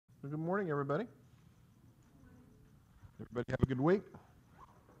Well, good morning, everybody. Everybody have a good week?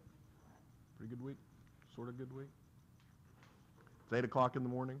 Pretty good week? Sort of good week? It's 8 o'clock in the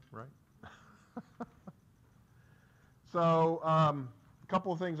morning, right? So, a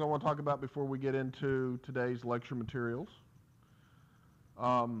couple of things I want to talk about before we get into today's lecture materials.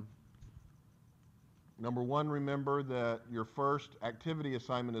 Um, Number one, remember that your first activity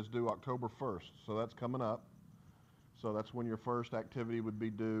assignment is due October 1st, so that's coming up. So that's when your first activity would be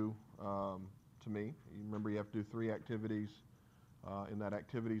due to me. You remember you have to do 3 activities in that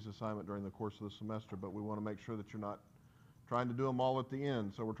activities assignment during the course of the semester, but we want to make sure that you're not trying to do them all at the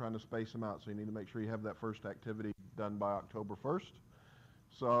end, so we're trying to space them out. So you need to make sure you have that first activity done by October 1st.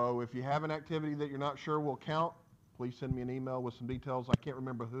 So if you have an activity that you're not sure will count, please send me an email with some details. I can't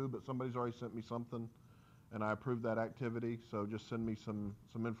remember who, but somebody's already sent me something, and I approved that activity. So just send me some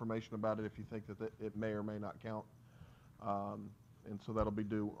information about it if you think that it may or may not count. And so that'll be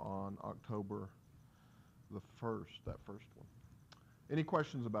due on October the 1st, that first one. Any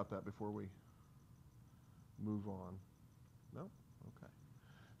questions about that before we move on? No? Okay.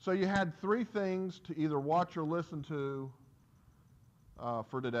 So you had 3 things to either watch or listen to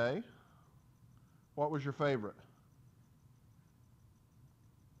for today. What was your favorite?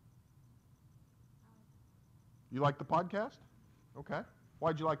 You like the podcast? Okay.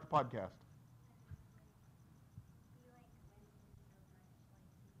 Why'd you like the podcast?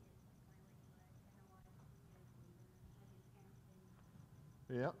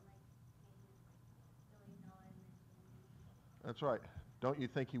 Yeah, that's right. Don't you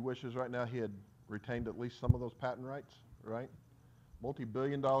think he wishes right now he had retained at least some of those patent rights, right?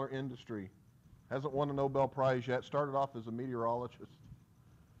 Multi-billion-dollar industry. Hasn't won a Nobel Prize yet. Started off as a meteorologist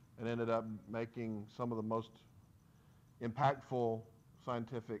and ended up making some of the most impactful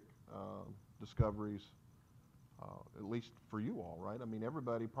scientific discoveries, at least for you all, right? I mean,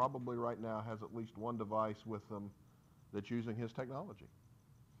 everybody probably right now has at least one device with them that's using his technology.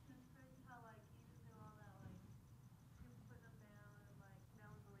 It's crazy how like he just knew all that like people put them down and like no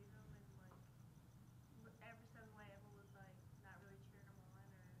one believed him and like every step of the way everyone was like not really cheering him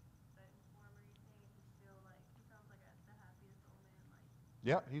on or voting for him or anything and he's still like he sounds like the happiest old man like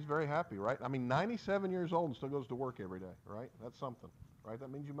Yeah, he's very happy, right? I mean, 97 years old and still goes to work every day, right? That's something, right?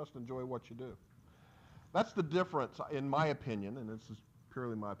 That means you must enjoy what you do. That's the difference, in my opinion, and this is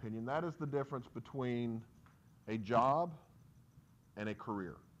purely my opinion, that is the difference between a job and a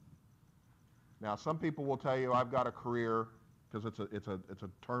career. Now, some people will tell you, I've got a career, because it's a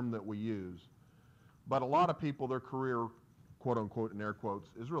term that we use. But a lot of people, their career, quote unquote, in air quotes,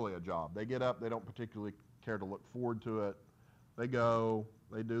 is really a job. They get up, they don't particularly care to look forward to it. They go,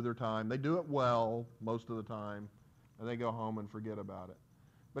 they do their time. They do it well most of the time, and they go home and forget about it.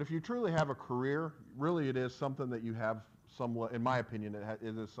 But if you truly have a career, really it is something that you have in my opinion, it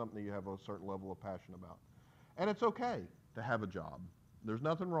is something that you have a certain level of passion about. And it's okay to have a job. There's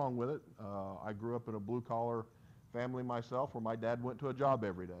nothing wrong with it. I grew up in a blue-collar family myself where my dad went to a job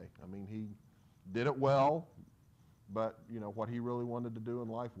every day. I mean, he did it well, but, what he really wanted to do in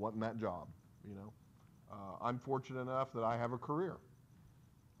life wasn't that job, I'm fortunate enough that I have a career.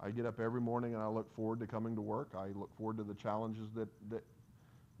 I get up every morning and I look forward to coming to work. I look forward to the challenges that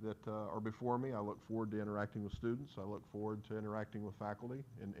are before me. I look forward to interacting with students. I look forward to interacting with faculty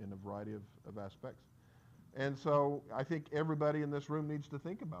in a variety of aspects. And so I think everybody in this room needs to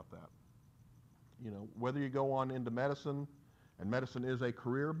think about that. Whether you go on into medicine, and medicine is a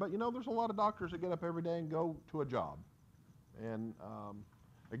career, but there's a lot of doctors that get up every day and go to a job. And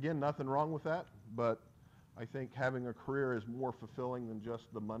again, nothing wrong with that, but I think having a career is more fulfilling than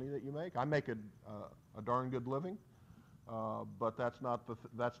just the money that you make. I make a darn good living, but that's not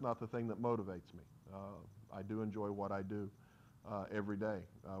the thing that motivates me. I do enjoy what I do every day,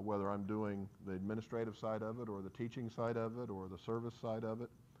 whether I'm doing the administrative side of it or the teaching side of it or the service side of it.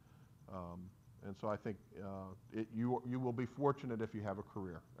 And so I think you will be fortunate if you have a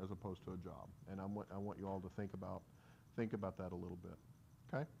career as opposed to a job. And I want you all to think about that a little bit.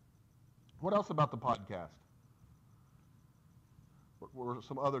 Okay? What else about the podcast? What were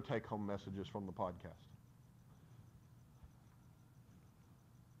some other take-home messages from the podcast?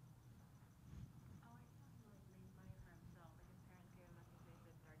 oh I saw he like made money for himself like his parents gave him I think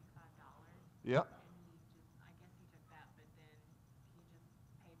they said $35 Yep. and I guess he took that but then he just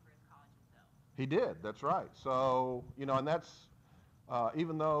paid for his college himself. He did. That's right. So, and that's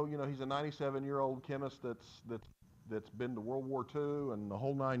even though, he's a 97-year-old chemist that's been to World War II and the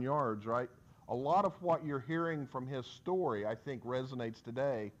whole 9 yards, right? A lot of what you're hearing from his story, I think, resonates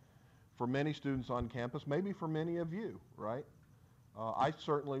today for many students on campus, maybe for many of you, right? I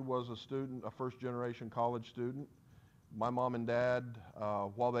certainly was a student, a first-generation college student, my mom and dad,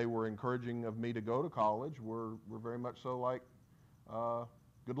 while they were encouraging of me to go to college, were very much so like,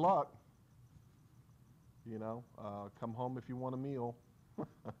 good luck, come home if you want a meal,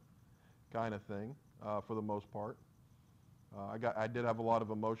 kind of thing, for the most part. I did have a lot of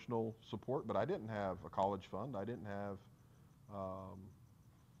emotional support, but I didn't have a college fund. I didn't have um,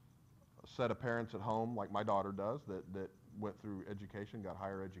 a set of parents at home like my daughter does that went through education, got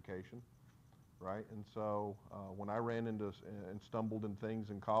higher education, right? And so when I ran into and stumbled in things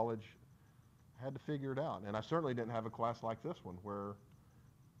in college, I had to figure it out. And I certainly didn't have a class like this one where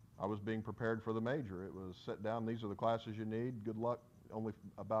I was being prepared for the major. It was sit down, these are the classes you need, good luck. Only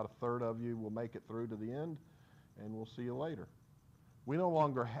about a third of you will make it through to the end, and we'll see you later. We no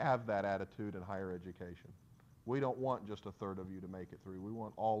longer have that attitude in higher education. We don't want just a third of you to make it through. We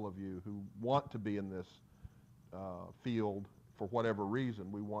want all of you who want to be in this field for whatever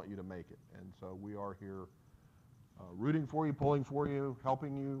reason. We want you to make it. And so we are here rooting for you, pulling for you,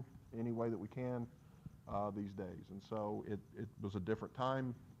 helping you any way that we can these days. And so it was a different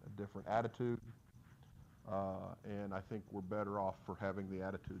time, a different attitude. And I think we're better off for having the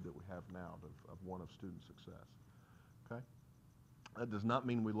attitude that we have now of one of student success. Okay? That does not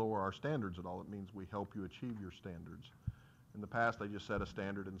mean we lower our standards at all. It means we help you achieve your standards. In the past, they just set a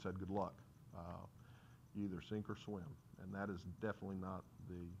standard and said, good luck. You either sink or swim. And that is definitely not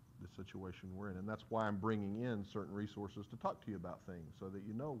the situation we're in. And that's why I'm bringing in certain resources to talk to you about things so that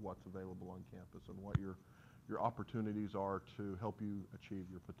you know what's available on campus and what your opportunities are to help you achieve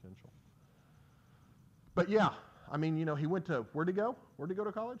your potential. But yeah, I mean, he went to, where'd he go? Where'd he go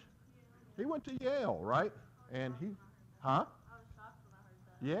to college? He went to Yale, right? And huh? I was shocked when I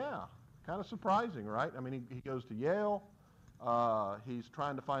heard that. Yeah, kind of surprising, right? I mean, he goes to Yale. He's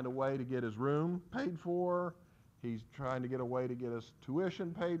trying to find a way to get his room paid for. He's trying to get a way to get his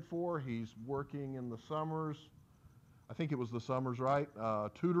tuition paid for. He's working in the summers. I think it was the summers, right?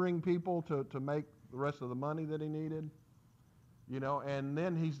 Tutoring people to make the rest of the money that he needed. And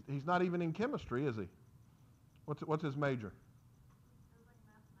then he's not even in chemistry, is he? What's his major? It was like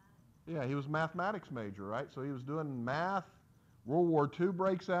mathematics. Yeah, he was mathematics major, right? So he was doing math. World War II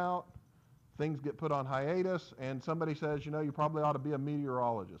breaks out. Things get put on hiatus, and somebody says, you probably ought to be a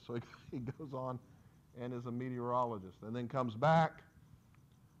meteorologist. So he goes on and is a meteorologist, and then comes back,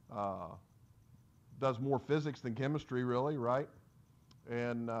 does more physics than chemistry, really, right?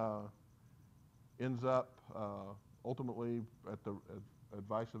 And ends up ultimately, at the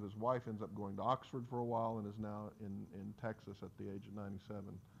advice of his wife, ends up going to Oxford for a while and is now in Texas at the age of 97.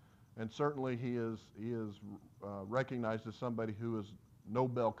 And certainly he is recognized as somebody who is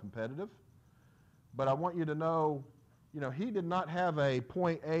Nobel competitive. But I want you to know, he did not have a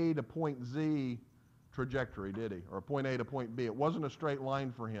point A to point Z trajectory, did he? Or a point A to point B. It wasn't a straight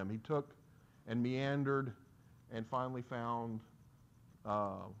line for him. He took and meandered and finally found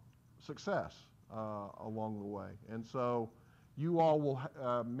success along the way. And so you all will,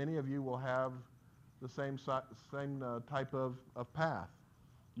 many of you will have the same type of path.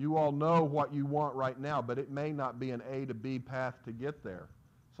 You all know what you want right now, but it may not be an A to B path to get there.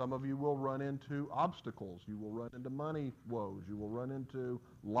 Some of you will run into obstacles. You will run into money woes. You will run into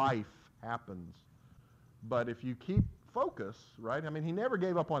life happens. But if you keep focus, right? I mean, he never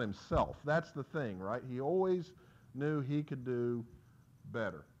gave up on himself. That's the thing, right? He always knew he could do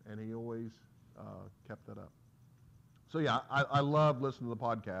better, and he always kept that up. So yeah, I love listening to the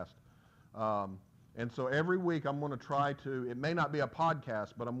podcast. And so every week I'm going to try to, it may not be a podcast,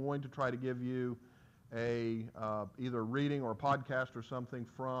 but I'm going to try to give you a either reading or a podcast or something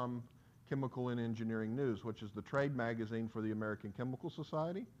from Chemical and Engineering News, which is the trade magazine for the American Chemical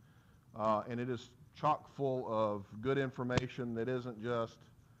Society. And it is chock full of good information that isn't just,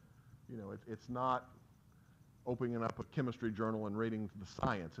 it's not opening up a chemistry journal and reading the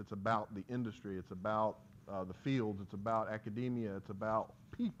science. It's about the industry. It's about the fields. It's about academia. It's about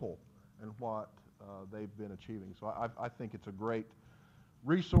people and what they've been achieving. So I think it's a great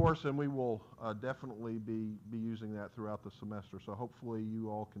resource, and we will definitely be using that throughout the semester. So hopefully you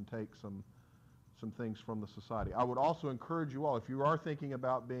all can take some things from the society. I would also encourage you all, if you are thinking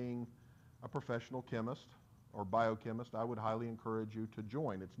about being a professional chemist or biochemist, I would highly encourage you to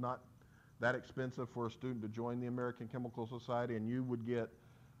join. It's not that expensive for a student to join the American Chemical Society, and you would get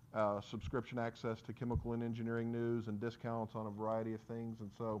subscription access to Chemical and Engineering News and discounts on a variety of things.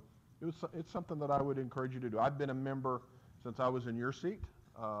 And so it's something that I would encourage you to do. I've been a member since I was in your seat.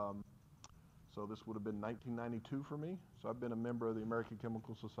 So this would have been 1992 for me. So I've been a member of the American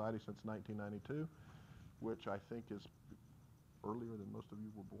Chemical Society since 1992, which I think is earlier than most of you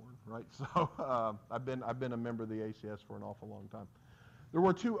were born, right? So I've been a member of the ACS for an awful long time. There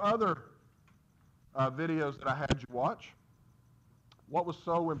were two other videos that I had you watch. What was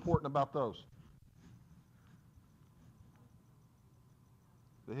so important about those?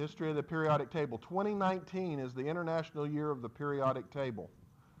 The history of the periodic table. 2019 is the International Year of the Periodic Table.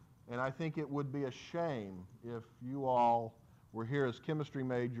 And I think it would be a shame if you all were here as chemistry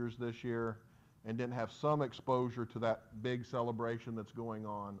majors this year and didn't have some exposure to that big celebration that's going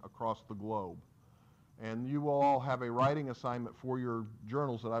on across the globe. And you will all have a writing assignment for your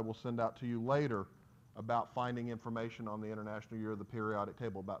journals that I will send out to you later about finding information on the International Year of the Periodic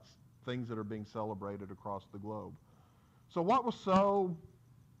Table, about things that are being celebrated across the globe. So what was so,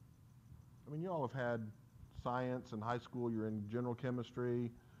 I mean, you all have had science in high school, you're in general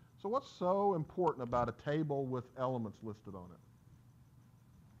chemistry. So what's so important about a table with elements listed on it?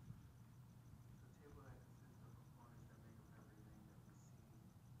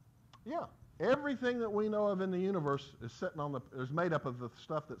 Yeah, everything that we know of in the universe is made up of the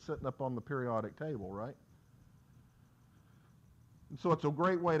stuff that's sitting up on the periodic table, right? And so it's a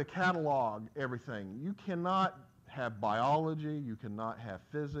great way to catalog everything. You cannot have biology, you cannot have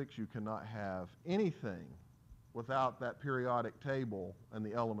physics, you cannot have anything without that periodic table and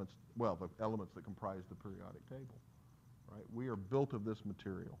the elements, well, the elements that comprise the periodic table, right? We are built of this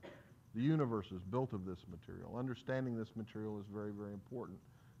material. The universe is built of this material. Understanding this material is very, very important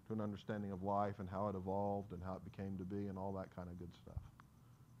to an understanding of life and how it evolved and how it became to be and all that kind of good stuff.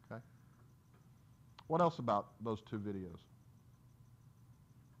 Okay? What else about those two videos?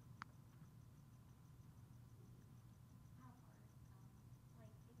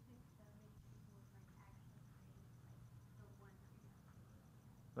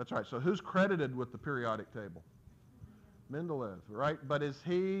 That's right. So who's credited with the periodic table? Mendeleev, right? But is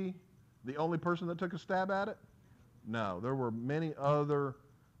he the only person that took a stab at it? No, there were many other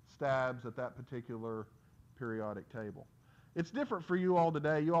stabs at that particular periodic table. It's different for you all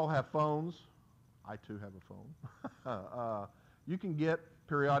today. You all have phones. I too have a phone. You can get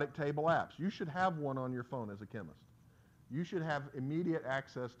periodic table apps. You should have one on your phone as a chemist. You should have immediate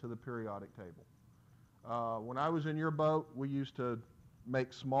access to the periodic table. When I was in your boat, we used to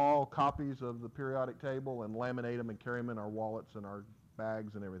make small copies of the periodic table and laminate them and carry them in our wallets and our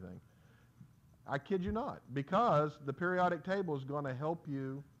bags and everything. I kid you not, because the periodic table is going to help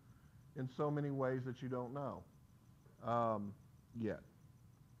you in so many ways that you don't know yet.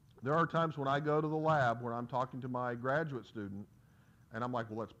 There are times when I go to the lab where I'm talking to my graduate student and I'm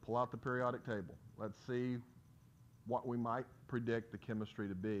like, well, let's pull out the periodic table. Let's see what we might predict the chemistry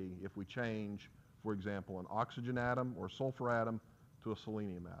to be if we change, for example, an oxygen atom or sulfur atom to a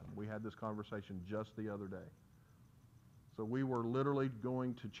selenium atom. We had this conversation just the other day. So we were literally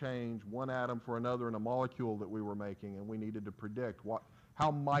going to change one atom for another in a molecule that we were making, and we needed to predict how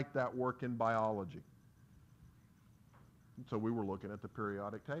might that work in biology. And so we were looking at the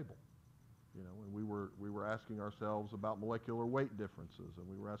periodic table, and we were asking ourselves about molecular weight differences, and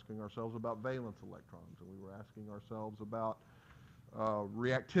we were asking ourselves about valence electrons, and we were asking ourselves about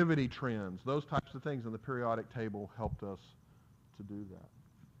reactivity trends, those types of things, and the periodic table helped us to do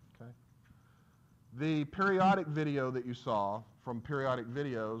that. Okay. The periodic video that you saw from Periodic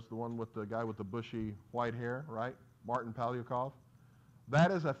Videos, the one with the guy with the bushy white hair, right? Martin Palyukov.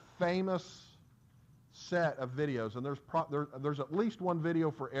 That is a famous set of videos, and there's at least one video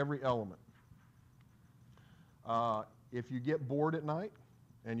for every element. If you get bored at night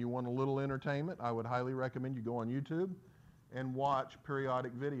and you want a little entertainment, I would highly recommend you go on YouTube and watch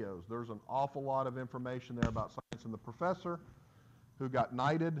periodic videos. There's an awful lot of information there about science, and the professor who got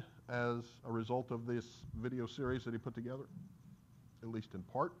knighted as a result of this video series that he put together, at least in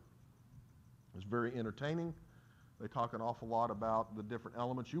part, is very entertaining. They talk an awful lot about the different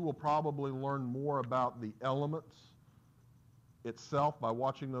elements. You will probably learn more about the elements itself by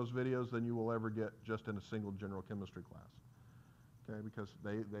watching those videos than you will ever get just in a single general chemistry class. Okay, because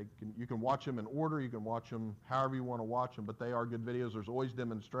you can watch them in order, you can watch them however you want to watch them, but they are good videos. There's always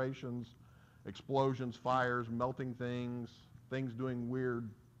demonstrations, explosions, fires, melting things doing weird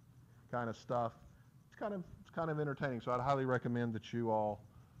kind of stuff. It's kind of entertaining. So I'd highly recommend that you all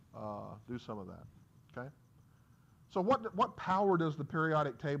do some of that. Okay. So what power does the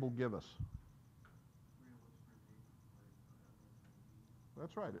periodic table give us?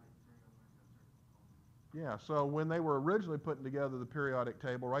 That's right. Yeah. So when they were originally putting together the periodic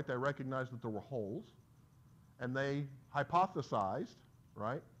table, right, they recognized that there were holes, and they hypothesized,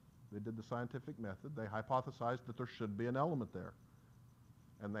 right? They did the scientific method. They hypothesized that there should be an element there.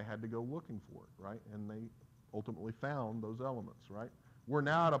 And they had to go looking for it, right? And they ultimately found those elements, right? We're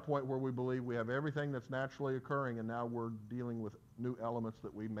now at a point where we believe we have everything that's naturally occurring, and now we're dealing with new elements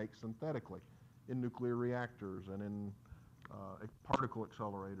that we make synthetically in nuclear reactors and in particle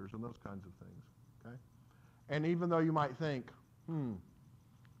accelerators and those kinds of things. Okay? And even though you might think,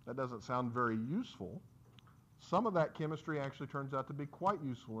 that doesn't sound very useful, some of that chemistry actually turns out to be quite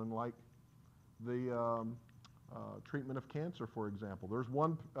useful in, like, the treatment of cancer, for example. There's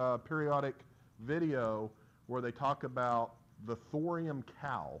one periodic video where they talk about the thorium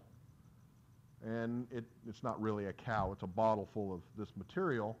cow. And it's not really a cow, it's a bottle full of this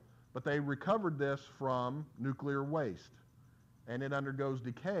material. But they recovered this from nuclear waste. And it undergoes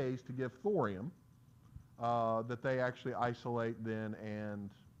decays to give thorium that they actually isolate then and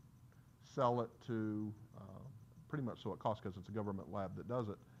sell it to, pretty much so it costs because it's a government lab that does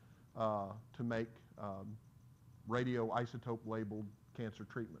it, to make radioisotope labeled cancer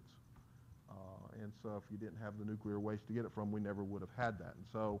treatments. And so if you didn't have the nuclear waste to get it from, we never would have had that. And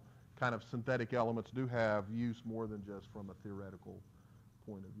so kind of synthetic elements do have use more than just from a theoretical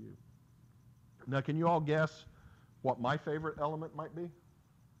point of view. Now, can you all guess what my favorite element might be?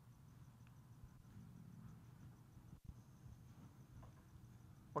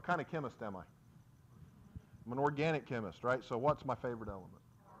 What kind of chemist am I? I'm an organic chemist, right? So what's my favorite element?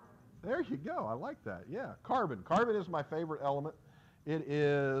 There you go. I like that. Yeah, carbon. Carbon is my favorite element. It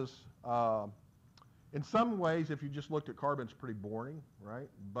is, in some ways, if you just looked at carbon, it's pretty boring, right?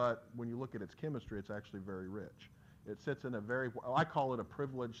 But when you look at its chemistry, it's actually very rich. It sits in a very, I call it a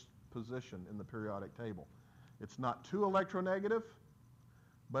privileged position in the periodic table. It's not too electronegative,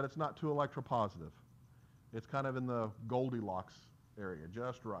 but it's not too electropositive. It's kind of in the Goldilocks area,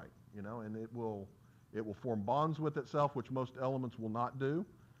 just right, you know, and it will form bonds with itself, which most elements will not do.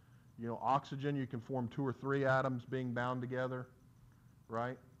 You know, oxygen, you can form 2 or 3 atoms being bound together,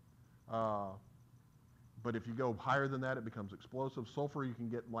 right? But if you go higher than that, it becomes explosive. Sulfur, you can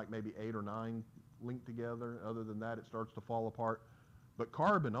get like maybe 8 or 9 linked together. Other than that, it starts to fall apart. But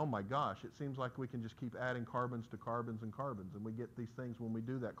carbon, oh my gosh, it seems like we can just keep adding carbons to carbons and carbons. And we get these things when we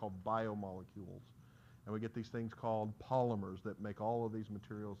do that called biomolecules. And we get these things called polymers that make all of these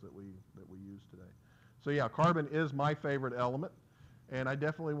materials that we use today. So yeah, carbon is my favorite element. And I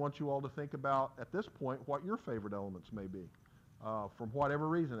definitely want you all to think about, at this point, what your favorite elements may be. From whatever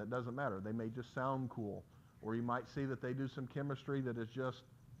reason, it doesn't matter. They may just sound cool. Or you might see that they do some chemistry that is just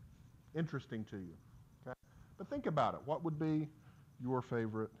interesting to you. Okay? But think about it. What would be your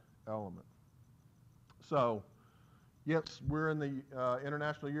favorite element? So, yes, we're in the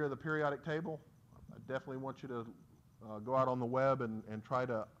International Year of the Periodic Table. I definitely want you to go out on the web and try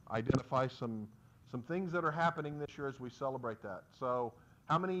to identify some things that are happening this year as we celebrate that. So,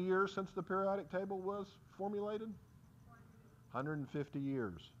 how many years since the periodic table was formulated? 150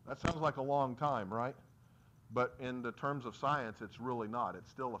 years. That sounds like a long time, right? But in the terms of science, it's really not.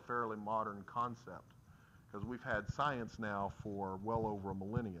 It's still a fairly modern concept because we've had science now for well over a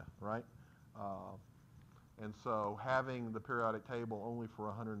millennia, right? And so having the periodic table only for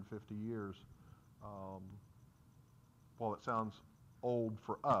 150 years, while it sounds old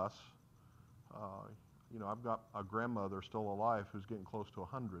for us, you know, I've got a grandmother still alive who's getting close to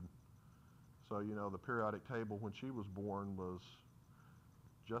 100. So, you know, the periodic table when she was born was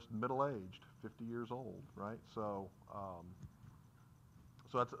just middle-aged, 50 years old, right? So,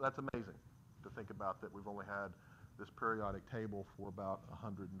 so that's amazing to think about that we've only had this periodic table for about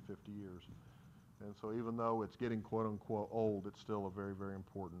 150 years. And so even though it's getting quote-unquote old, it's still a very, very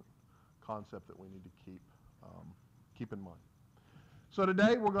important concept that we need to keep in mind. So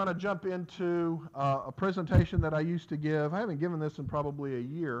today we're going to jump into a presentation that I used to give. I haven't given this in probably a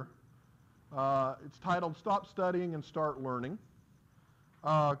year. It's titled Stop Studying and Start Learning.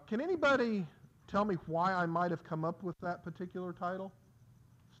 Can anybody tell me why I might have come up with that particular title?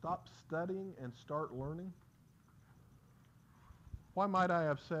 Stop Studying and Start Learning? Why might I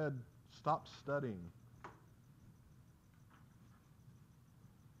have said stop studying?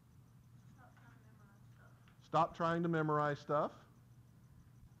 Stop trying to memorize stuff.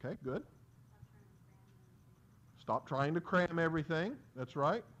 Okay, good. Stop trying to cram everything. That's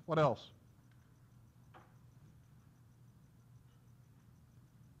right. What else?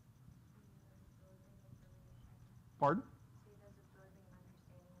 Pardon?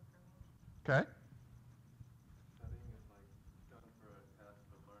 Okay. Studying is like studying for a test,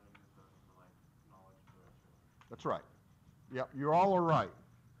 but learning is done for like knowledge for us. That's right. Yep, you all are right.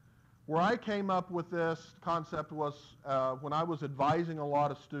 Where I came up with this concept was when I was advising a lot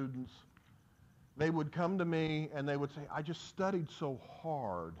of students, they would come to me and they would say, I just studied so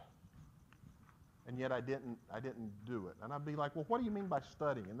hard, and yet I didn't do it. And I'd be like, well, what do you mean by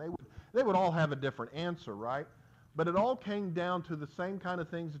studying? And they would all have a different answer, right? But it all came down to the same kind of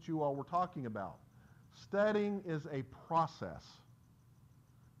things that you all were talking about. Studying is a process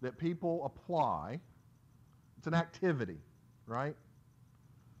that people apply. It's an activity, right?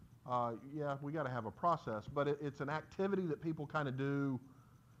 Yeah, we got to have a process, but it's an activity that people kind of do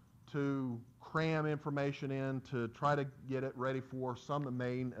to cram information in to try to get it ready for some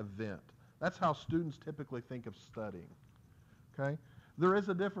main event. That's how students typically think of studying. Okay? There is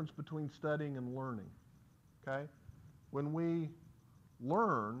a difference between studying and learning. Okay? When we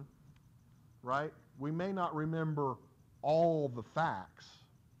learn, right, we may not remember all the facts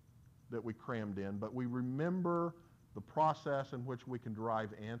that we crammed in, but we remember the process in which we can derive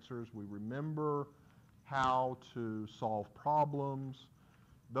answers. We remember how to solve problems.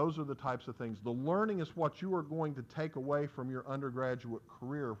 Those are the types of things. The learning is what you are going to take away from your undergraduate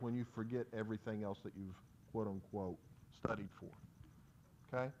career when you forget everything else that you've, quote unquote, studied for.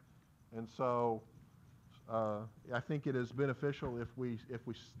 Okay? And so I think it is beneficial if we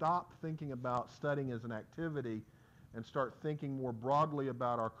stop thinking about studying as an activity and start thinking more broadly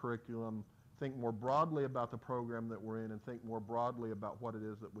about our curriculum, think more broadly about the program that we're in, and think more broadly about what it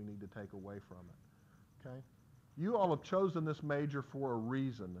is that we need to take away from it. Okay? You all have chosen this major for a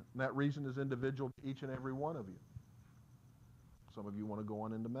reason, and that reason is individual to each and every one of you. Some of you want to go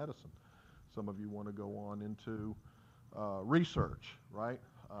on into medicine. Some of you want to go on into research, right?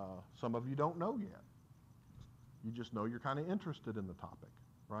 Some of you don't know yet. You just know you're kind of interested in the topic,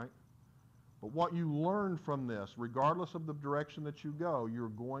 right? But what you learn from this, regardless of the direction that you go, you're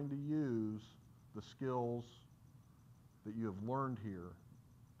going to use the skills that you have learned here,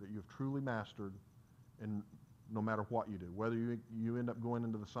 that you have truly mastered, and no matter what you do, whether you end up going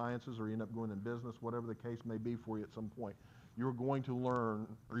into the sciences or you end up going in business, whatever the case may be for you at some point, you're going to learn,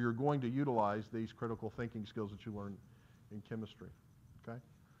 or you're going to utilize these critical thinking skills that you learn in chemistry, okay?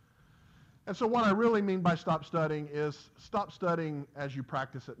 And so what I really mean by stop studying is stop studying as you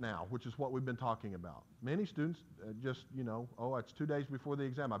practice it now, which is what we've been talking about. Many students just, oh, it's 2 days before the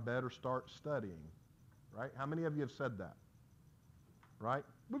exam, I better start studying, right? How many of you have said that, right?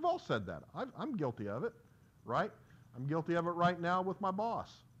 We've all said that. I'm guilty of it, right? I'm guilty of it right now with my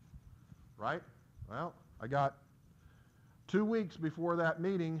boss, right? Well, I got 2 weeks before that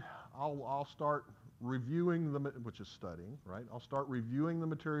meeting, I'll start reviewing which is studying, right? I'll start reviewing the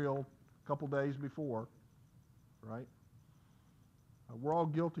material a couple days before, right? We're all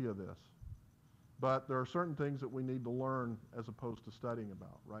guilty of this. But there are certain things that we need to learn as opposed to studying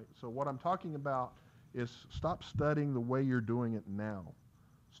about, right? So what I'm talking about is stop studying the way you're doing it now.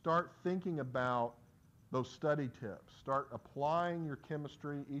 Start thinking about those study tips. Start applying your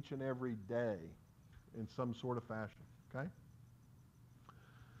chemistry each and every day in some sort of fashion, okay?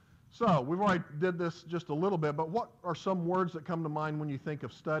 So we've already did this just a little bit, but what are some words that come to mind when you think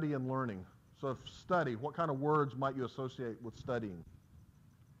of study and learning? So if study, what kind of words might you associate with studying?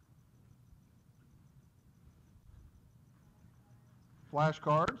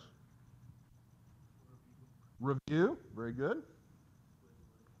 Flashcards. Review. Very good.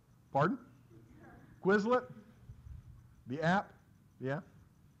 Pardon? Quizlet. The app. Yeah.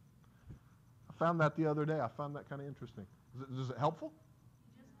 I found that the other day. I found that kind of interesting. Is it helpful?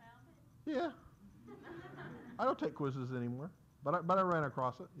 You just found it? Yeah. I don't take quizzes anymore, but I ran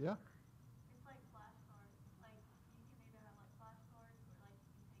across it. Yeah. It's like flashcards. Like you can either have like flashcards or like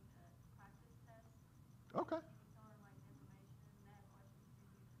you can take a practice test. Okay. You can fill in like information and they have questions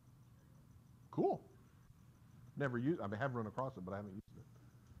for you. Cool. Never used. I mean, I have run across it, but I haven't used it.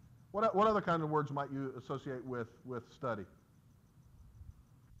 What other kind of words might you associate with study?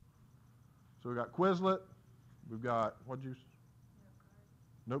 So we got Quizlet. We've got what'd you?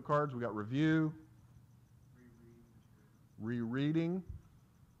 Note cards. We got review. Rereading.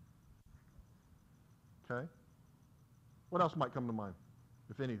 Okay. What else might come to mind,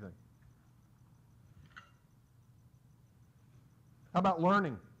 if anything? How about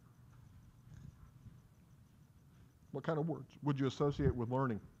learning? What kind of words would you associate with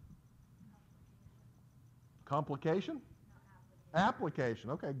learning? Complication? Application.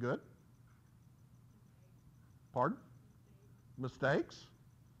 Okay, good. Pardon? Mistakes?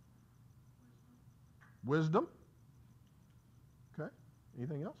 Wisdom? Okay.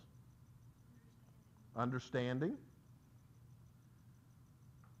 Anything else? Understanding.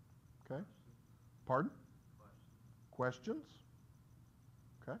 Okay. Pardon? Questions.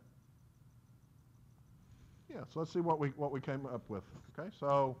 Okay. Yeah, so let's see what we came up with. Okay,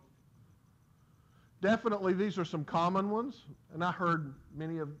 so definitely these are some common ones, and I heard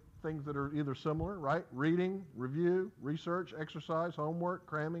many of things that are either similar, right? Reading, review, research, exercise, homework,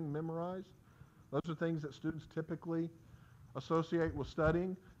 cramming, memorize. Those are things that students typically associate with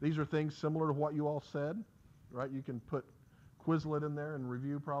studying. These are things similar to what you all said, right? You can put Quizlet in there and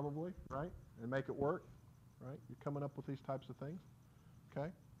review probably, right? And make it work, right? You're coming up with these types of things,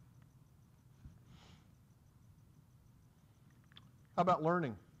 okay? How about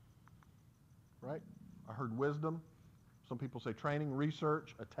learning? right? I heard wisdom. Some people say training,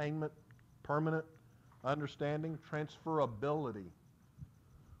 research, attainment, permanent, understanding, transferability.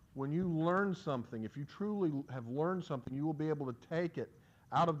 When you learn something, if you truly have learned something, you will be able to take it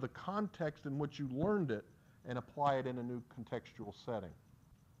out of the context in which you learned it and apply it in a new contextual setting.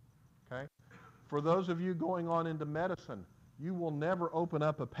 Okay? For those of you going on into medicine, you will never open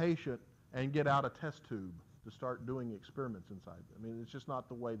up a patient and get out a test tube to start doing experiments inside. I mean, it's just not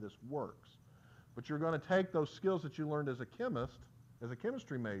the way this works. But you're going to take those skills that you learned as a chemist, as a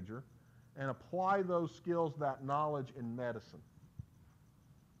chemistry major, and apply those skills, that knowledge in medicine.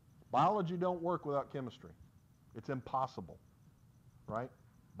 Biology don't work without chemistry. It's impossible, right?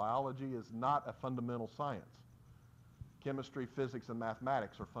 Biology is not a fundamental science. Chemistry, physics, and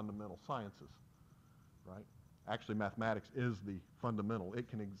mathematics are fundamental sciences, right? Actually, mathematics is the fundamental. It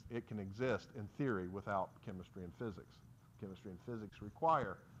can exist in theory without chemistry and physics. Chemistry and physics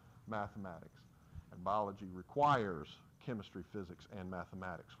require mathematics, and biology requires chemistry, physics, and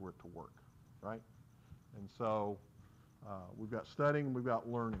mathematics for it to work, right? And so we've got studying and we've got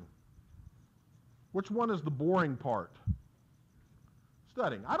learning. Which one is the boring part?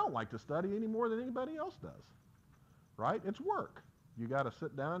 Studying. I don't like to study any more than anybody else does, right? It's work. You got to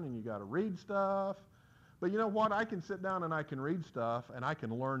sit down and you got to read stuff. But you know what? I can sit down and I can read stuff and I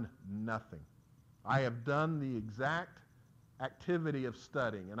can learn nothing. I have done the exact activity of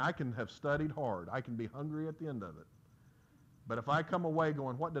studying, and I can have studied hard. I can be hungry at the end of it. But if I come away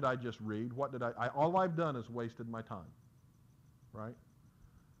going, what did I just read? What did all I've done is wasted my time, right?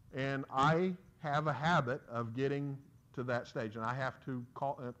 And I have a habit of getting to that stage, and I have to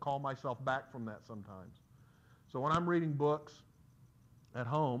call myself back from that sometimes. So when I'm reading books at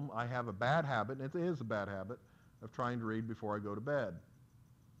home, I have a bad habit, and it is a bad habit, of trying to read before I go to bed.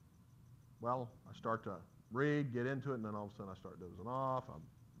 Well, I start to read, get into it, and then all of a sudden I start dozing off. I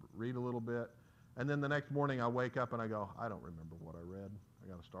read a little bit, and then the next morning I wake up and I go, I don't remember what I read. I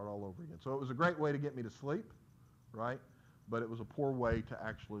got to start all over again. So it was a great way to get me to sleep, right? But it was a poor way to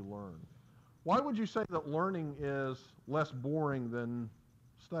actually learn. Why would you say that learning is less boring than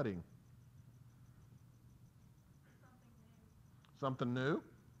studying? Something new?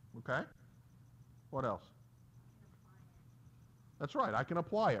 Okay. What else? That's right. I can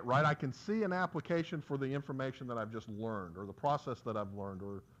apply it, right? I can see an application for the information that I've just learned, or the process that I've learned,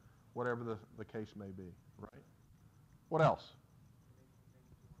 or whatever the case may be, right? What else?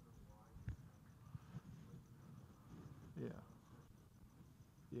 Yeah.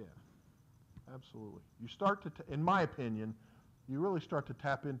 Yeah. Absolutely. You start to, in my opinion, you really start to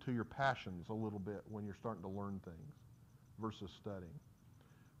tap into your passions a little bit when you're starting to learn things versus studying.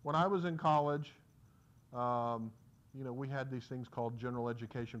 When I was in college, we had these things called general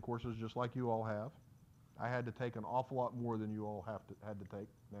education courses, just like you all have. I had to take an awful lot more than you all had to take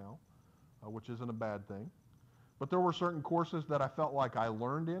now, which isn't a bad thing. But there were certain courses that I felt like I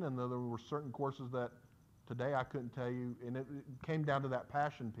learned in, and there were certain courses that today I couldn't tell you, and it came down to that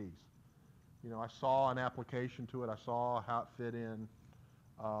passion piece. I saw an application to it. I saw how it fit in.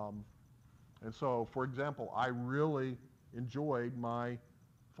 And so, for example, I really enjoyed my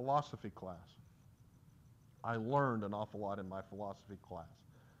philosophy class. I learned an awful lot in my philosophy class.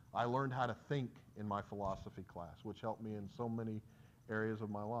 I learned how to think in my philosophy class, which helped me in so many areas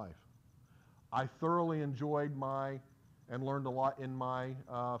of my life. I thoroughly enjoyed and learned a lot in my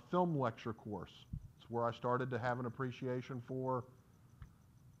film lecture course. It's where I started to have an appreciation for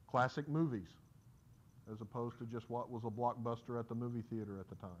classic movies, as opposed to just what was a blockbuster at the movie theater at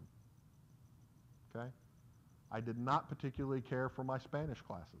the time. Okay? I did not particularly care for my Spanish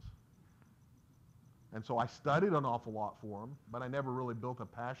classes. And so I studied an awful lot for them, but I never really built a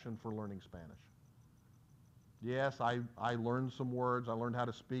passion for learning Spanish. Yes, I learned some words. I learned how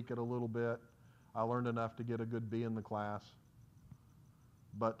to speak it a little bit. I learned enough to get a good B in the class.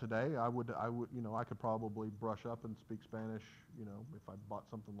 But today, I could probably brush up and speak Spanish, if I bought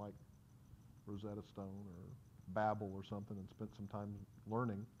something like Rosetta Stone or Babbel or something and spent some time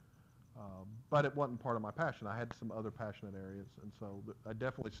learning. But it wasn't part of my passion. I had some other passionate areas. And so I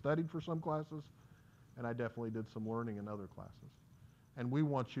definitely studied for some classes, and I definitely did some learning in other classes. And we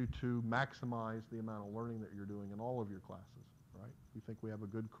want you to maximize the amount of learning that you're doing in all of your classes, right? We think we have a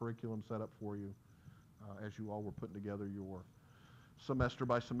good curriculum set up for you as you all were putting together your semester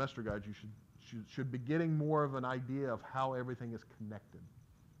by semester guide. You should be getting more of an idea of how everything is connected,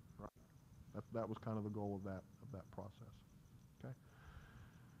 right? That was kind of the goal of that process. Okay.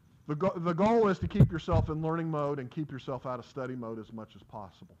 The goal is to keep yourself in learning mode and keep yourself out of study mode as much as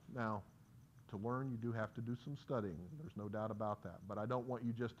possible. Now, to learn, you do have to do some studying. There's no doubt about that. But I don't want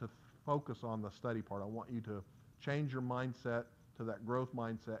you just to focus on the study part. I want you to change your mindset to that growth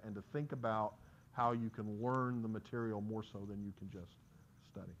mindset and to think about how you can learn the material more so than you can just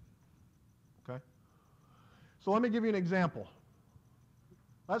study. Okay? So let me give you an example.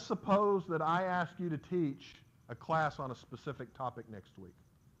 Let's suppose that I ask you to teach a class on a specific topic next week.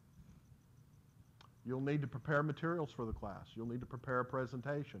 You'll need to prepare materials for the class. You'll need to prepare a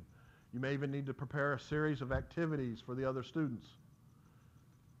presentation. You may even need to prepare a series of activities for the other students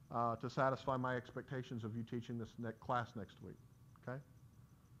to satisfy my expectations of you teaching this class next week. Okay?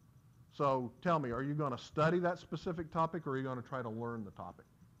 So tell me, are you going to study that specific topic or are you going to try to learn the topic?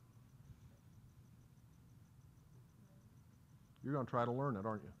 You're going to try to learn it,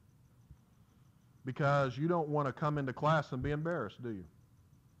 aren't you? Because you don't want to come into class and be embarrassed, do you?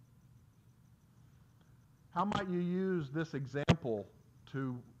 How might you use this example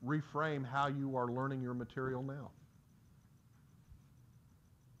to reframe how you are learning your material now?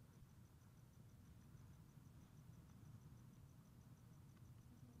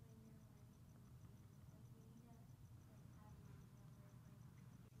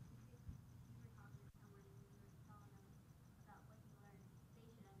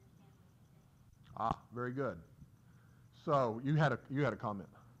 Ah, very good. So you had a comment. Oh,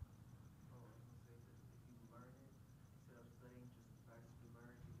 I was gonna say that if you learn it, instead of studying just the facts that you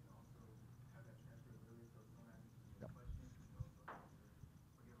learned, you can also have that transferability. So if someone asks you a Yep. question, you can also answer or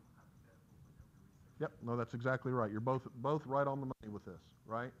give them a hypothetical for them to research. Yep, no, that's exactly right. You're both right on the money with this,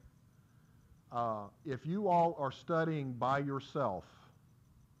 right? If you all are studying by yourself,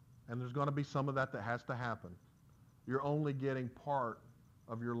 and there's going to be some of that that has to happen, you're only getting part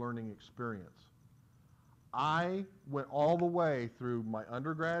of your learning experience. I went all the way through my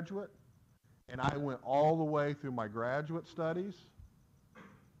undergraduate, and I went all the way through my graduate studies,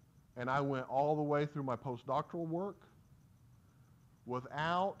 and I went all the way through my postdoctoral work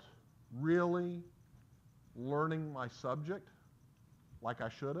without really learning my subject like I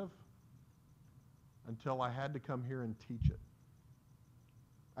should have until I had to come here and teach it.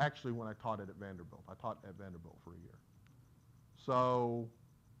 Actually, when I taught it at Vanderbilt. I taught at Vanderbilt for a year. So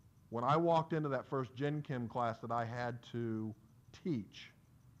when I walked into that first Gen Chem class that I had to teach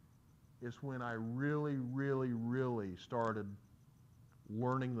is when I really, really, really started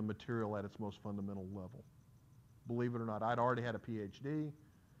learning the material at its most fundamental level. Believe it or not, I'd already had a PhD.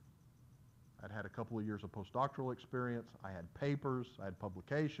 I'd had a couple of years of postdoctoral experience. I had papers. I had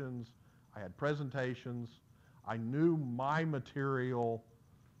publications. I had presentations. I knew my material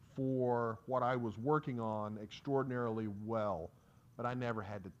for what I was working on extraordinarily well, but I never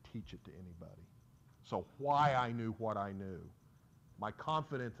had to teach it to anybody. So why I knew what I knew, my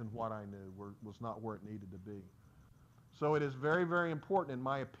confidence in what I knew was not where it needed to be. So it is very, very important, in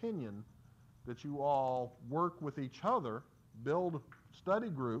my opinion, that you all work with each other, build study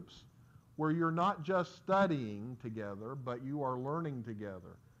groups where you're not just studying together, but you are learning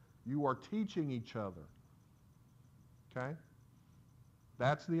together. You are teaching each other. Okay?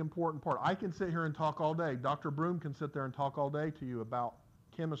 That's the important part. I can sit here and talk all day. Dr. Broom can sit there and talk all day to you about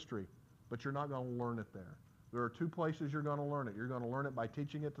chemistry, but you're not going to learn it there. There are two places you're going to learn it. You're going to learn it by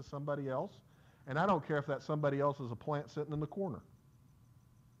teaching it to somebody else, and I don't care if that somebody else is a plant sitting in the corner.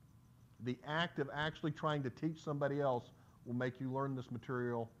 The act of actually trying to teach somebody else will make you learn this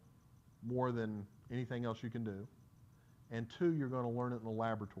material more than anything else you can do. And two, you're going to learn it in the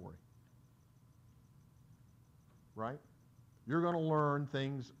laboratory. Right? You're going to learn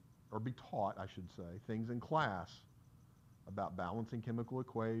things, or be taught, I should say, things in class about balancing chemical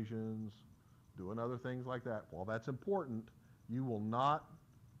equations, doing other things like that. While that's important, you will not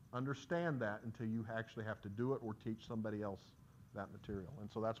understand that until you actually have to do it or teach somebody else that material. And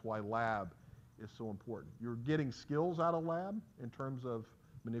so that's why lab is so important. You're getting skills out of lab in terms of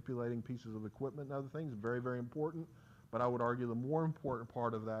manipulating pieces of equipment and other things, very, very important. But I would argue the more important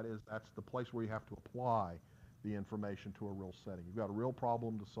part of that is that's the place where you have to apply the information to a real setting. You've got a real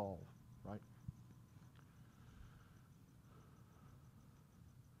problem to solve, right?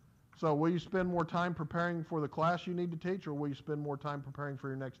 So will you spend more time preparing for the class you need to teach, or will you spend more time preparing for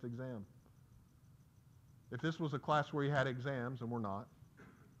your next exam? If this was a class where you had exams, and we're not,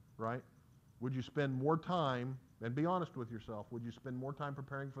 right? Would you spend more time, and be honest with yourself, would you spend more time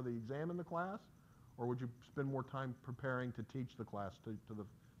preparing for the exam in the class, or would you spend more time preparing to teach the class to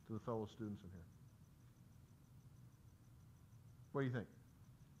the fellow students in here? What do you think?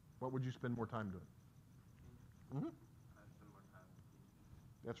 What would you spend more time doing? Mm-hmm. I spend more time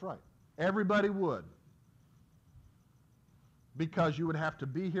teaching. That's right. Everybody would. Because you would have to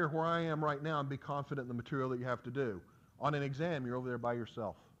be here where I am right now and be confident in the material that you have to do. On an exam, you're over there by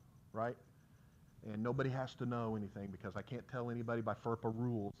yourself, right? And nobody has to know anything because I can't tell anybody by FERPA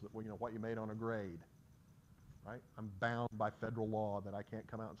rules that, what you made on a grade. right? I'm bound by federal law that I can't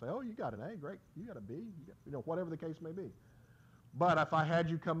come out and say, oh, you got an A, great, you got a B, whatever the case may be. But if I had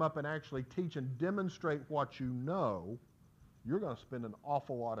you come up and actually teach and demonstrate what you know, you're going to spend an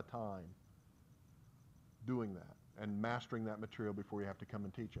awful lot of time doing that and mastering that material before you have to come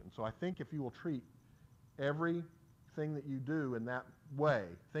and teach it. And so I think if you will treat everything that you do in that way,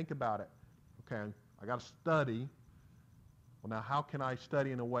 think about it. Okay, I got to study. Well, now how can I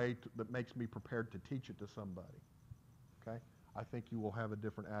study in a way that makes me prepared to teach it to somebody? Okay, I think you will have a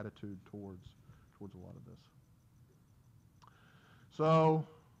different attitude towards a lot of this. So,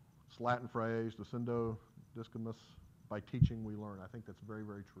 it's Latin phrase, descendo discimus, by teaching we learn. I think that's very,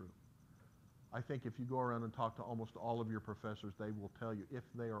 very true. I think if you go around and talk to almost all of your professors, they will tell you, if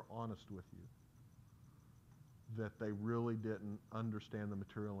they are honest with you, that they really didn't understand the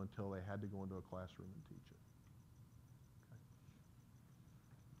material until they had to go into a classroom and teach it. Okay.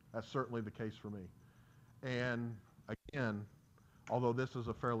 That's certainly the case for me. And again, although this is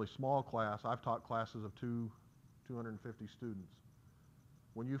a fairly small class, I've taught classes of 250 students.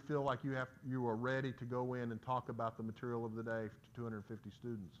 When you feel like you are ready to go in and talk about the material of the day to 250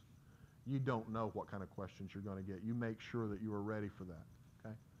 students, you don't know what kind of questions you're going to get. You make sure that you are ready for that,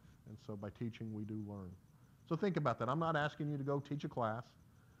 okay? And so by teaching, we do learn. So think about that. I'm not asking you to go teach a class,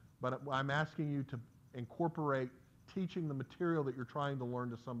 but I'm asking you to incorporate teaching the material that you're trying to learn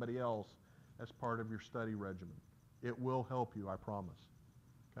to somebody else as part of your study regimen. It will help you, I promise,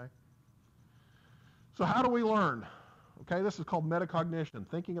 okay? So how do we learn? Okay, this is called metacognition,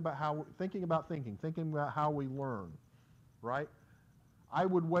 thinking about how we learn, right? I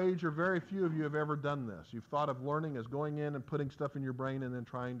would wager very few of you have ever done this. You've thought of learning as going in and putting stuff in your brain and then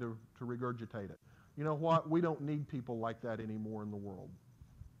trying to regurgitate it. You know what? We don't need people like that anymore in the world.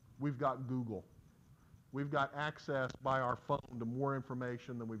 We've got Google. We've got access by our phone to more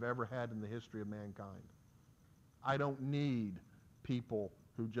information than we've ever had in the history of mankind. I don't need people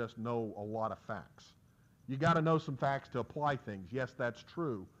who just know a lot of facts. You got to know some facts to apply things. Yes, that's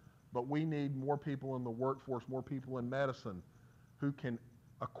true. But we need more people in the workforce, more people in medicine who can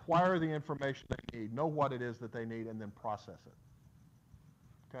acquire the information they need, know what it is that they need, and then process it.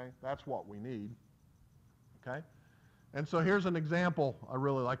 Okay? That's what we need. Okay? And so here's an example. I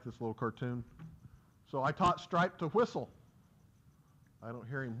really like this little cartoon. So I taught Stripe to whistle. I don't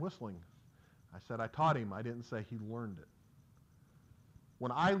hear him whistling. I said I taught him. I didn't say he learned it.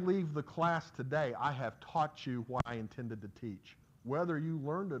 When I leave the class today, I have taught you what I intended to teach. Whether you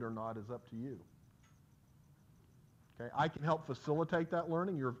learned it or not is up to you. Okay? I can help facilitate that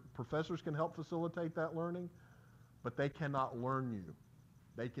learning. Your professors can help facilitate that learning, but they cannot learn you.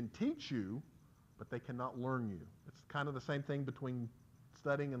 They can teach you, but they cannot learn you. It's kind of the same thing between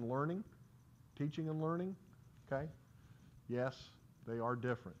studying and learning, teaching and learning. Okay? Yes, they are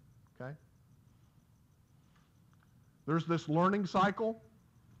different. Okay? There's this learning cycle.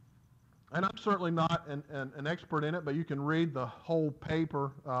 And I'm certainly not an expert in it, but you can read the whole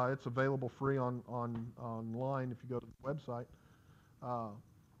paper. It's available free online if you go to the website.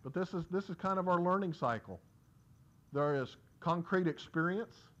 But this is kind of our learning cycle. There is concrete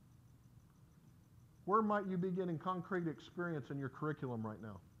experience. Where might you be getting concrete experience in your curriculum right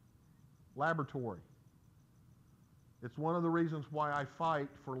now? Laboratory. It's one of the reasons why I fight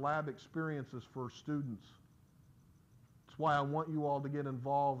for lab experiences for students. That's why I want you all to get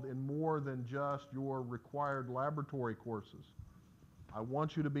involved in more than just your required laboratory courses. I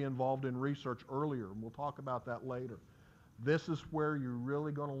want you to be involved in research earlier, and we'll talk about that later. This is where you're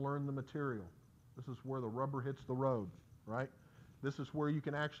really going to learn the material. This is where the rubber hits the road, right? This is where you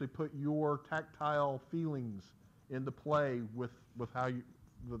can actually put your tactile feelings into play with how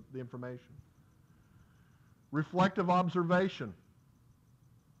the information. Reflective observation,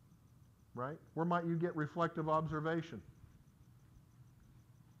 right? Where might you get reflective observation?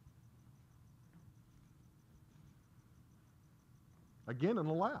 Again, in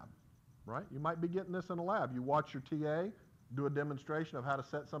the lab, right? You might be getting this in a lab. You watch your TA do a demonstration of how to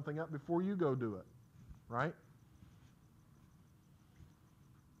set something up before you go do it, right?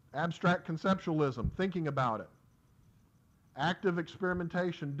 Abstract conceptualism, thinking about it. Active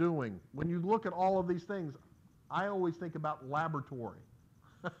experimentation, doing. When you look at all of these things, I always think about laboratory.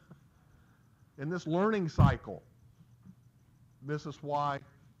 In this learning cycle, this is why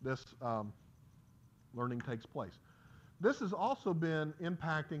this learning takes place. This has also been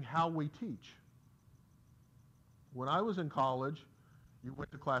impacting how we teach. When I was in college, you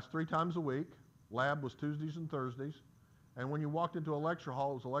went to class 3 times a week. Lab was Tuesdays and Thursdays. And when you walked into a lecture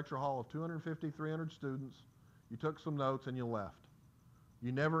hall, it was a lecture hall of 250, 300 students. You took some notes and you left.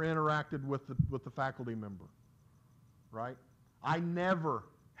 You never interacted with the faculty member, right? I never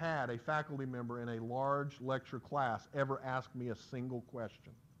had a faculty member in a large lecture class ever ask me a single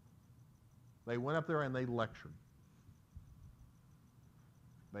question. They went up there and they lectured.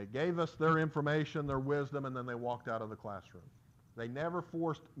 They gave us their information, their wisdom, and then they walked out of the classroom. They never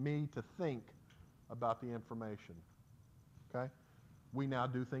forced me to think about the information. Okay? We now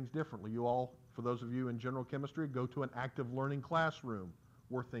do things differently. You all, for those of you in general chemistry, go to an active learning classroom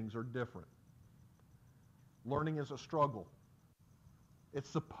where things are different. Learning is a struggle. It's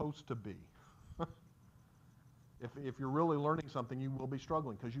supposed to be. If you're really learning something, you will be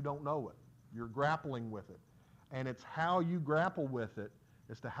struggling because you don't know it. You're grappling with it. And it's how you grapple with it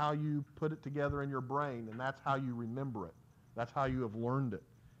as to how you put it together in your brain, and that's how you remember it. That's how you have learned it.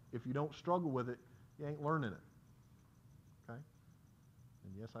 If you don't struggle with it, you ain't learning it. Okay?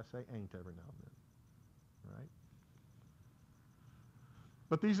 And yes, I say ain't every now and then. Right?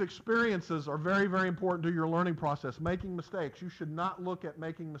 But these experiences are very, very important to your learning process. Making mistakes. You should not look at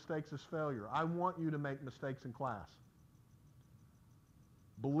making mistakes as failure. I want you to make mistakes in class.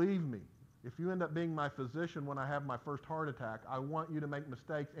 Believe me, if you end up being my physician when I have my first heart attack, I want you to make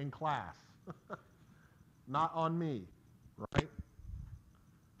mistakes in class. Not on me, right?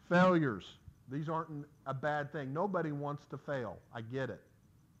 Failures. These aren't a bad thing. Nobody wants to fail. I get it.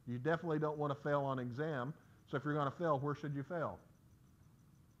 You definitely don't want to fail on exam. So if you're going to fail, where should you fail?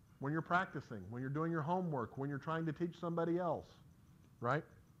 When you're practicing, when you're doing your homework, when you're trying to teach somebody else, right?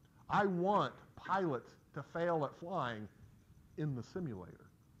 I want pilots to fail at flying in the simulator.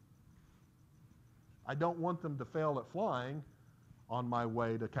 I don't want them to fail at flying on my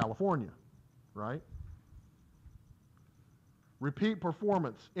way to California, right? Repeat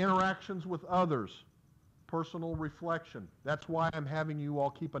performance, interactions with others, personal reflection. That's why I'm having you all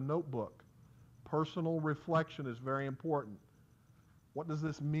keep a notebook. Personal reflection is very important. What does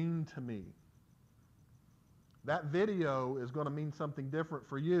this mean to me? That video is going to mean something different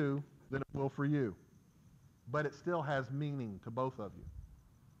for you than it will for you. But it still has meaning to both of you,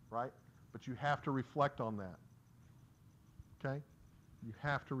 right? But you have to reflect on that. Okay? You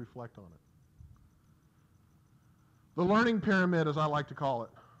have to reflect on it. The learning pyramid, as I like to call it,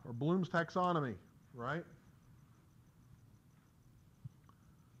 or Bloom's taxonomy, right?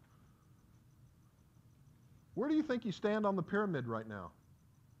 Where do you think you stand on the pyramid right now?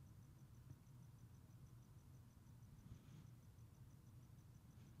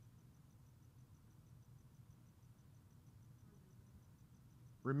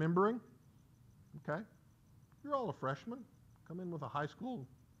 Remembering? Okay. You're all a freshman. Come in with a high school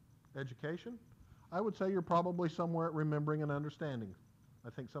education. I would say you're probably somewhere at remembering and understanding. I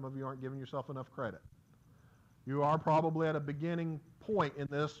think some of you aren't giving yourself enough credit. You are probably at a beginning point in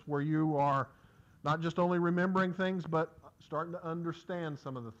this where you are not just only remembering things, but starting to understand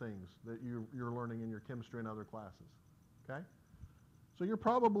some of the things that you're learning in your chemistry and other classes. Okay? So you're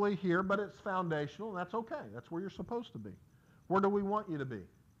probably here, but it's foundational, and that's okay. That's where you're supposed to be. Where do we want you to be?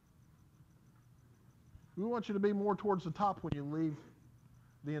 We want you to be more towards the top when you leave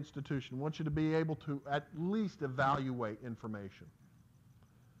the institution. We want you to be able to at least evaluate information,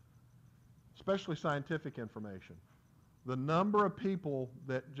 especially scientific information. The number of people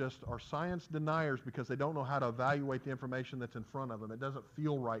that just are science deniers because they don't know how to evaluate the information that's in front of them, it doesn't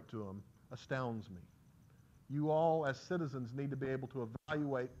feel right to them, astounds me. You all, as citizens, need to be able to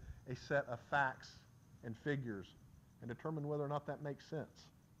evaluate a set of facts and figures and determine whether or not that makes sense.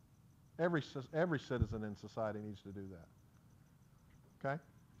 Every citizen in society needs to do that. Okay?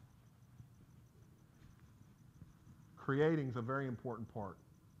 Creating is a very important part.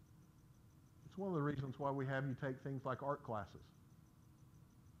 It's one of the reasons why we have you take things like art classes,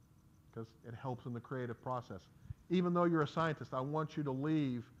 because it helps in the creative process. Even though you're a scientist, I want you to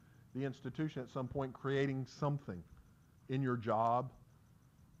leave the institution at some point creating something in your job,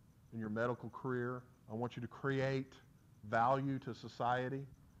 in your medical career. I want you to create value to society,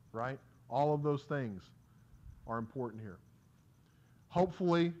 right? All of those things are important here.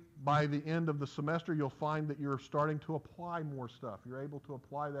 Hopefully, by the end of the semester, you'll find that you're starting to apply more stuff. You're able to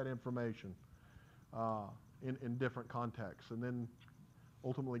apply that information in different contexts, and then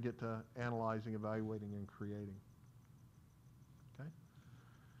ultimately get to analyzing, evaluating, and creating. Okay?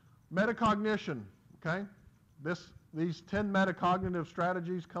 Metacognition. Okay? These 10 metacognitive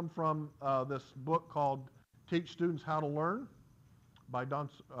strategies come from this book called Teach Students How to Learn by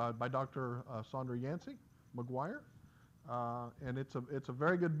Dr. Sandra Yancey McGuire. And it's a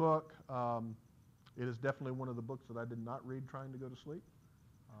very good book. It is definitely one of the books that I did not read trying to go to sleep.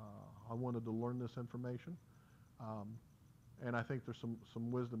 I wanted to learn this information. And I think there's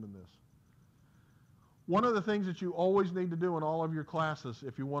some wisdom in this. One of the things that you always need to do in all of your classes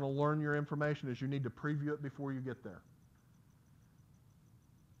if you want to learn your information is you need to preview it before you get there.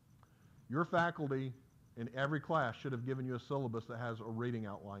 Your faculty in every class should have given you a syllabus that has a reading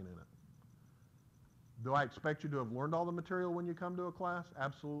outline in it. Do I expect you to have learned all the material when you come to a class?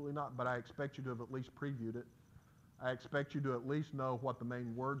 Absolutely not, but I expect you to have at least previewed it. I expect you to at least know what the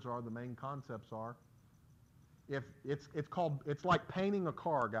main words are, the main concepts are. If it's like painting a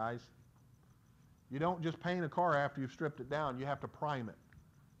car, guys. You don't just paint a car after you've stripped it down. You have to prime it.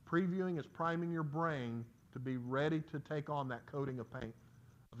 Previewing is priming your brain to be ready to take on that coating of paint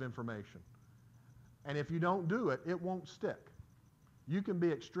of information. And if you don't do it, it won't stick. You can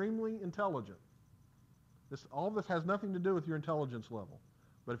be extremely intelligent. All of this has nothing to do with your intelligence level.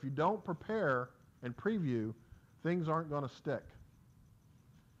 But if you don't prepare and preview, things aren't going to stick.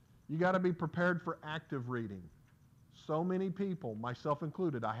 You got to be prepared for active reading. So many people, myself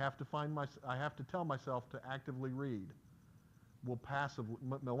included, I have to tell myself to actively read.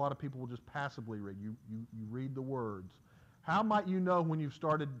 A lot of people will just passively read. You read the words. How might you know when you've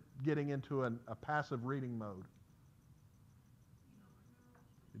started getting into a passive reading mode?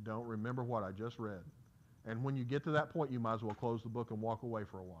 You don't remember what I just read. And when you get to that point, you might as well close the book and walk away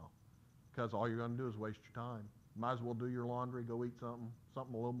for a while, because all you're going to do is waste your time. You might as well do your laundry, go eat something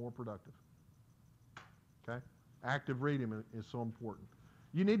a little more productive. Okay? Active reading is so important.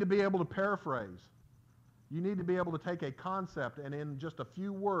 You need to be able to paraphrase. You need to be able to take a concept and in just a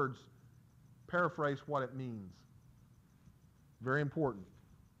few words paraphrase what it means. Very important.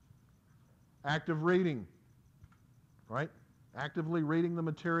 Active reading, right? Actively reading the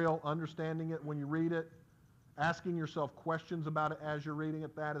material, understanding it when you read it, asking yourself questions about it as you're reading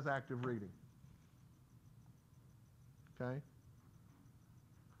it, that is active reading. Okay?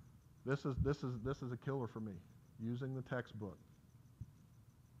 This is a killer for me. Using the textbook.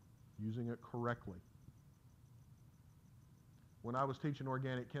 Using it correctly. When I was teaching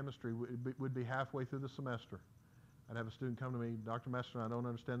organic chemistry, we'd be halfway through the semester. I'd have a student come to me, Dr. Messer, I don't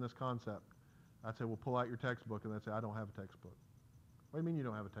understand this concept. I'd say, well, pull out your textbook, and they'd say, I don't have a textbook. What do you mean you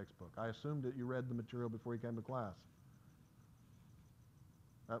don't have a textbook? I assumed that you read the material before you came to class.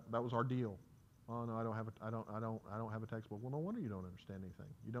 That was our deal. Oh no, I don't have a textbook. Well, no wonder you don't understand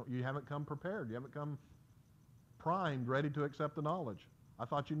anything. You haven't come prepared. You haven't come primed, ready to accept the knowledge. I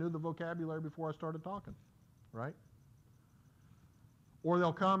thought you knew the vocabulary before I started talking, right? Or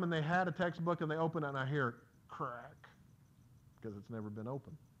they'll come and they had a textbook and they open it and I hear crack because it's never been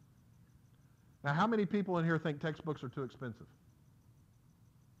opened. Now, how many people in here think textbooks are too expensive?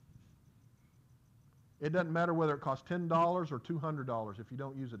 It doesn't matter whether it costs $10 or $200. If you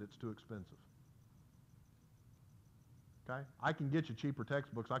don't use it, it's too expensive. Okay? I can get you cheaper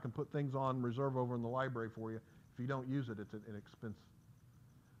textbooks. I can put things on reserve over in the library for you. If you don't use it, it's an expense.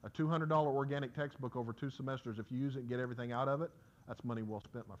 A $200 organic textbook over 2 semesters, if you use it and get everything out of it, that's money well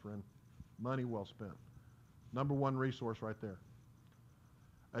spent, my friend. Money well spent. Number one resource right there.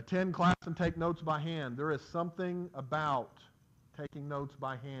 Attend class and take notes by hand. There is something about taking notes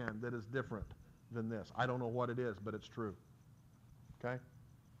by hand that is different than this. I don't know what it is, but it's true. Okay?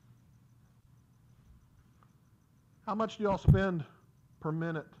 How much do y'all spend per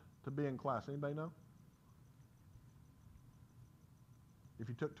minute to be in class? Anybody know? If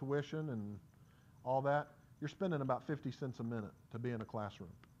you took tuition and all that, you're spending about 50 cents a minute to be in a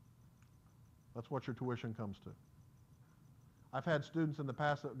classroom. That's what your tuition comes to. I've had students in the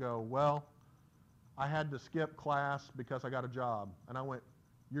past that go, well, I had to skip class because I got a job. And I went,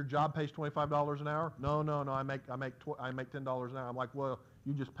 your job pays $25 an hour? No, I make $10 an hour. I'm like, well,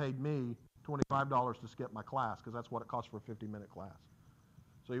 you just paid me $25 to skip my class because that's what it costs for a 50-minute class.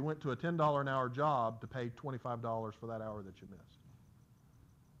 So you went to a $10 an hour job to pay $25 for that hour that you missed.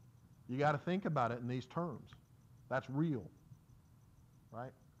 You got to think about it in these terms. That's real,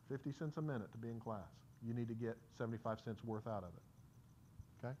 right? 50 cents a minute to be in class. You need to get 75 cents worth out of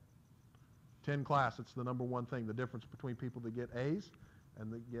it, okay? 10 class, it's the number one thing. The difference between people that get A's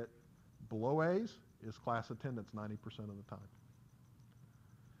and that get below A's is class attendance 90% of the time.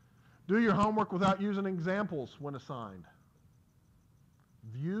 Do your homework without using examples when assigned.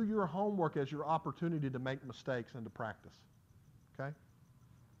 View your homework as your opportunity to make mistakes and to practice, okay?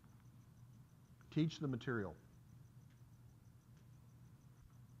 Teach the material.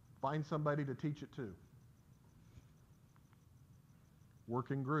 Find somebody to teach it to.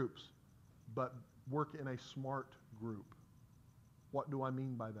 Work in groups, but work in a smart group. What do I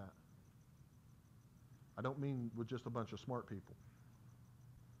mean by that? I don't mean with just a bunch of smart people.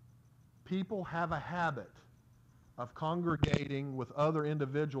 People have a habit of congregating with other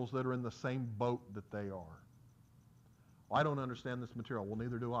individuals that are in the same boat that they are. Well, I don't understand this material. Well,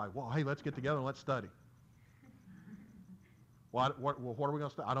 neither do I. Well, hey, let's get together and let's study. What are we going to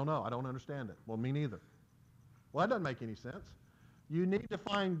study? I don't know. I don't understand it. Well, me neither. Well, that doesn't make any sense. You need to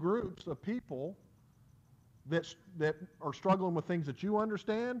find groups of people that are struggling with things that you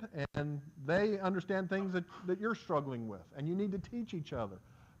understand, and they understand things that you're struggling with, and you need to teach each other.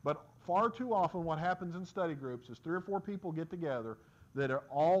 But far too often what happens in study groups is 3 or 4 people get together that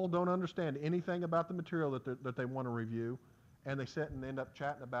all don't understand anything about the material that they want to review, and they sit and end up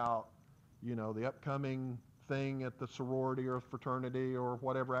chatting about, the upcoming thing at the sorority or fraternity or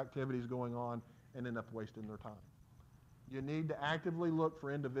whatever activity is going on, and end up wasting their time. You need to actively look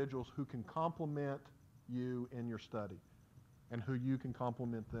for individuals who can complement you in your study and who you can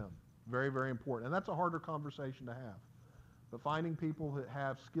complement them. Very, very important. And that's a harder conversation to have. But finding people that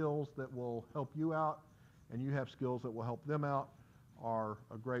have skills that will help you out and you have skills that will help them out are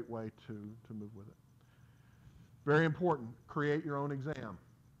a great way to move with it. Very important, create your own exam.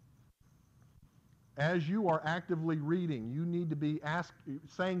 As you are actively reading, you need to be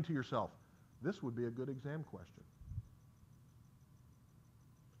saying to yourself, this would be a good exam question.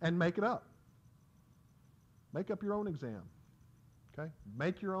 And make it up. Make up your own exam. Okay?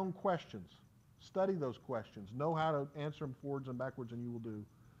 Make your own questions. Study those questions. Know how to answer them forwards and backwards, and you will do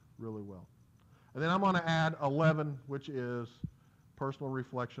really well. And then I'm going to add 11, which is personal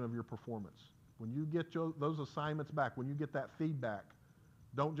reflection of your performance. When you get those assignments back, when you get that feedback,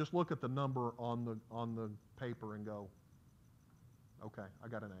 don't just look at the number on the paper and go, okay, I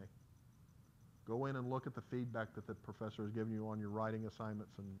got an A. Go in and look at the feedback that the professor has given you on your writing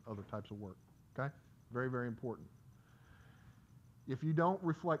assignments and other types of work. Okay? Very, very important. If you don't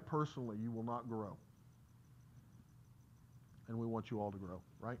reflect personally, you will not grow. And we want you all to grow,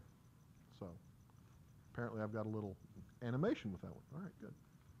 right? So apparently I've got a little animation with that one. All right, good.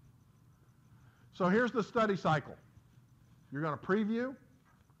 So here's the study cycle. You're going to preview.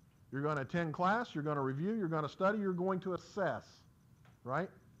 You're going to attend class. You're going to review. You're going to study. You're going to assess, right?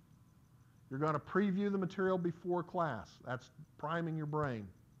 You're going to preview the material before class. That's priming your brain,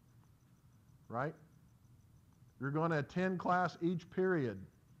 right? You're going to attend class each period.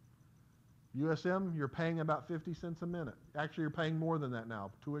 USM, you're paying about 50 cents a minute. Actually, you're paying more than that now.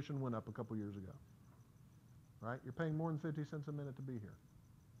 Tuition went up a couple years ago, right? You're paying more than 50 cents a minute to be here.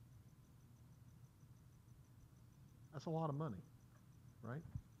 That's a lot of money, right?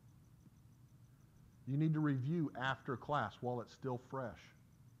 You need to review after class while it's still fresh.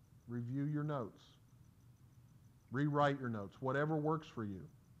 Review your notes. Rewrite your notes, whatever works for you.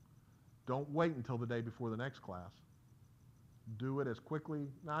 Don't wait until the day before the next class. Do it as quickly.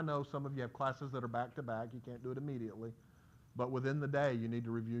 Now, I know some of you have classes that are back to back. You can't do it immediately. But within the day, you need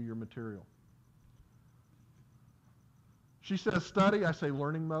to review your material. She says study. I say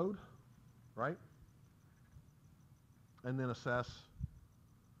learning mode, right? And then assess.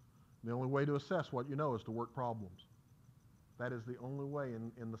 The only way to assess what you know is to work problems. That is the only way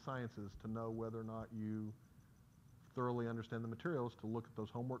in the sciences to know whether or not you thoroughly understand the materials, to look at those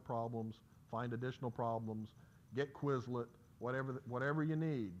homework problems, find additional problems, get Quizlet, whatever you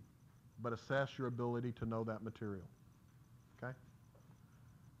need, but assess your ability to know that material. Okay?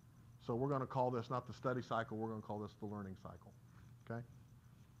 So we're going to call this not the study cycle, we're going to call this the learning cycle. Okay?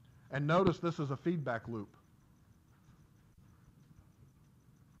 And notice this is a feedback loop.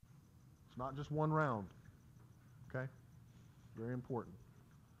 It's not just one round. Okay? Very important.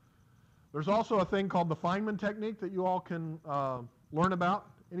 There's also a thing called the Feynman technique that you all can learn about.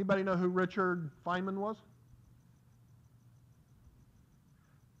 Anybody know who Richard Feynman was?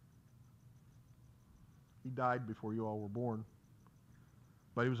 He died before you all were born.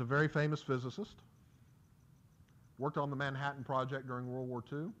 But he was a very famous physicist. Worked on the Manhattan Project during World War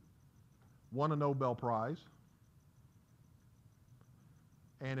II. Won a Nobel Prize.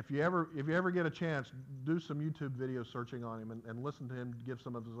 And if you ever get a chance, do some YouTube video searching on him and listen to him give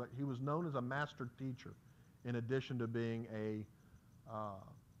some of his. He was known as a master teacher, in addition to being a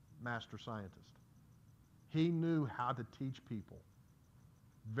master scientist. He knew how to teach people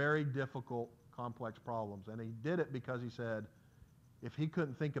very difficult, complex problems, and he did it because he said, if he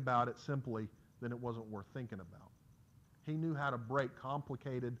couldn't think about it simply, then it wasn't worth thinking about. He knew how to break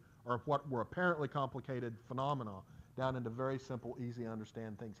complicated, or what were apparently complicated phenomena, down into very simple, easy to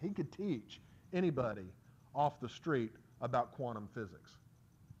understand things. He could teach anybody off the street about quantum physics.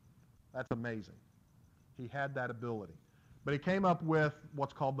 That's amazing. He had that ability. But he came up with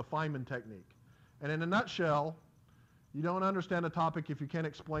what's called the Feynman technique. And in a nutshell, you don't understand a topic if you can't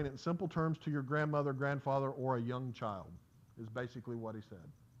explain it in simple terms to your grandmother, grandfather, or a young child, is basically what he said.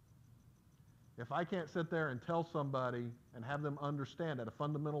 If I can't sit there and tell somebody and have them understand at a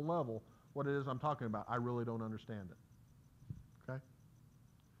fundamental level what it is I'm talking about, I really don't understand it. Okay?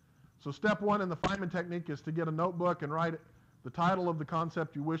 So step one in the Feynman technique is to get a notebook and write the title of the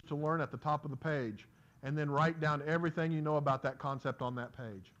concept you wish to learn at the top of the page. and then write down everything you know about that concept on that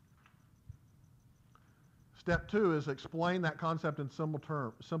page. Step 2 is explain that concept in simple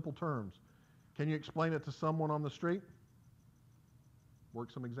terms. Can you explain it to someone on the street?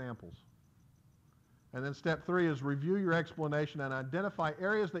 Work some examples. And then step 3 is review your explanation and identify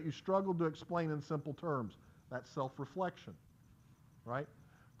areas that you struggled to explain in simple terms. That's self-reflection, right?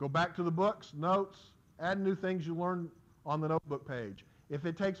 Go back to the books, notes, add new things you learned on the notebook page. If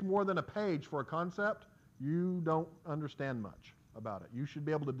it takes more than a page for a concept, you don't understand much about it. You should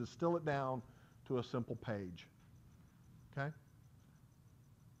be able to distill it down to a simple page, okay?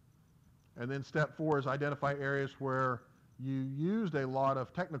 And then step 4 is identify areas where you used a lot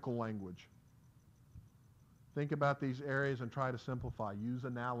of technical language. Think about these areas and try to simplify. Use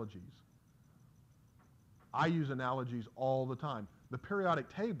analogies. I use analogies all the time. The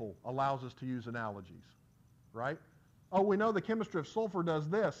periodic table allows us to use analogies, right? Oh, we know the chemistry of sulfur does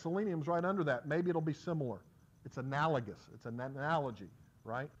this. Selenium's right under that. Maybe it'll be similar. It's analogous. It's an analogy,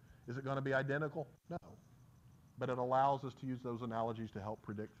 right? Is it going to be identical? No. But it allows us to use those analogies to help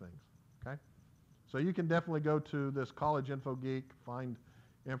predict things, okay? So you can definitely go to this College Info Geek, find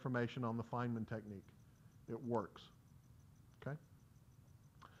information on the Feynman technique. It works, okay?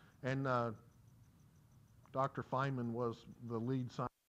 And Dr. Feynman was the lead scientist